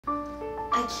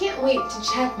can't wait to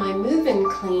check my move-in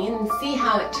clean and see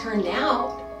how it turned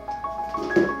out.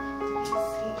 Okay.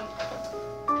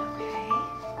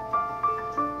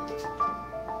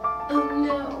 Oh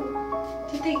no,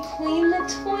 did they clean the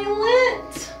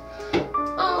toilet?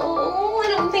 Oh, I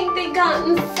don't think they got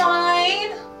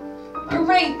inside. Or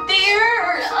right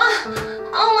there.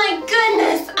 Oh my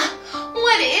goodness,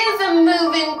 what is a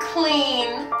move-in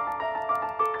clean?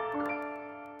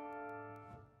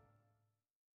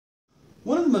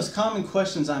 One of the most common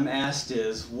questions I'm asked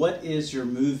is, what is your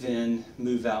move-in,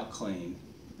 move-out clean?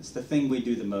 It's the thing we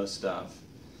do the most of.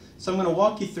 So I'm going to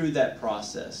walk you through that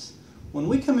process. When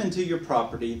we come into your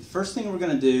property, the first thing we're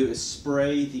going to do is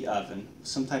spray the oven,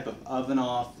 some type of oven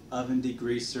off, oven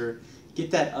degreaser,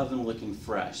 get that oven looking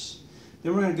fresh.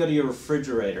 Then we're going to go to your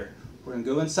refrigerator. We're going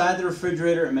to go inside the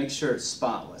refrigerator and make sure it's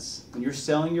spotless. When you're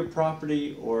selling your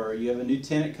property or you have a new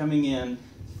tenant coming in,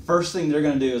 first thing they're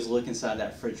going to do is look inside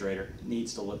that refrigerator. It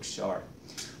needs to look sharp.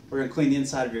 We're going to clean the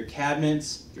inside of your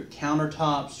cabinets, your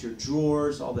countertops, your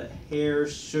drawers, all that hair,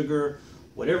 sugar,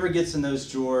 whatever gets in those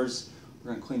drawers.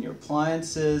 We're going to clean your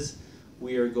appliances.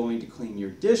 We are going to clean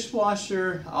your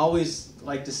dishwasher. I always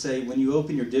like to say when you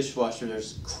open your dishwasher,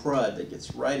 there's crud that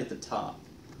gets right at the top.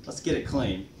 Let's get it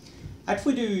clean. After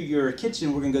we do your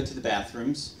kitchen, we're going to go to the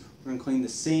bathrooms. We're going to clean the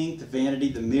sink, the vanity,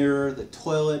 the mirror, the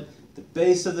toilet, the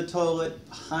base of the toilet,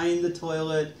 behind the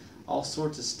toilet, all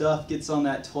sorts of stuff gets on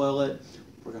that toilet.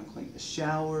 We're going to clean the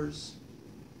showers.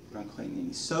 We're going to clean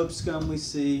any soap scum we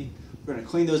see. We're going to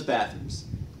clean those bathrooms.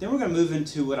 Then we're going to move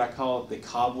into what I call the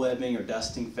cobwebbing or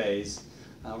dusting phase.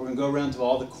 We're going to go around to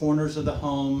all the corners of the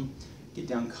home, get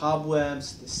down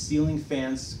cobwebs, the ceiling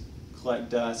fans collect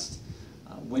dust.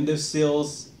 Window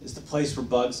sills is the place where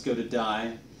bugs go to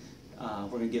die. We're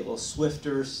going to get little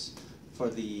swifters for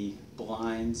the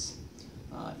blinds,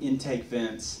 intake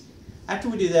vents. After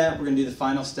we do that, we're going to do the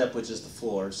final step, which is the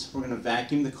floors. We're going to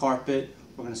vacuum the carpet.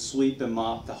 We're going to sweep and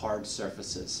mop the hard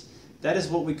surfaces. That is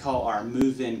what we call our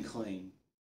move-in clean.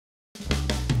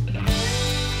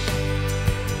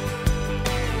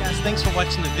 Guys, thanks for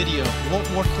watching the video. If you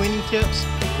want more cleaning tips,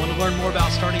 want to learn more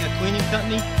about starting a cleaning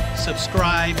company,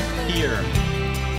 subscribe here.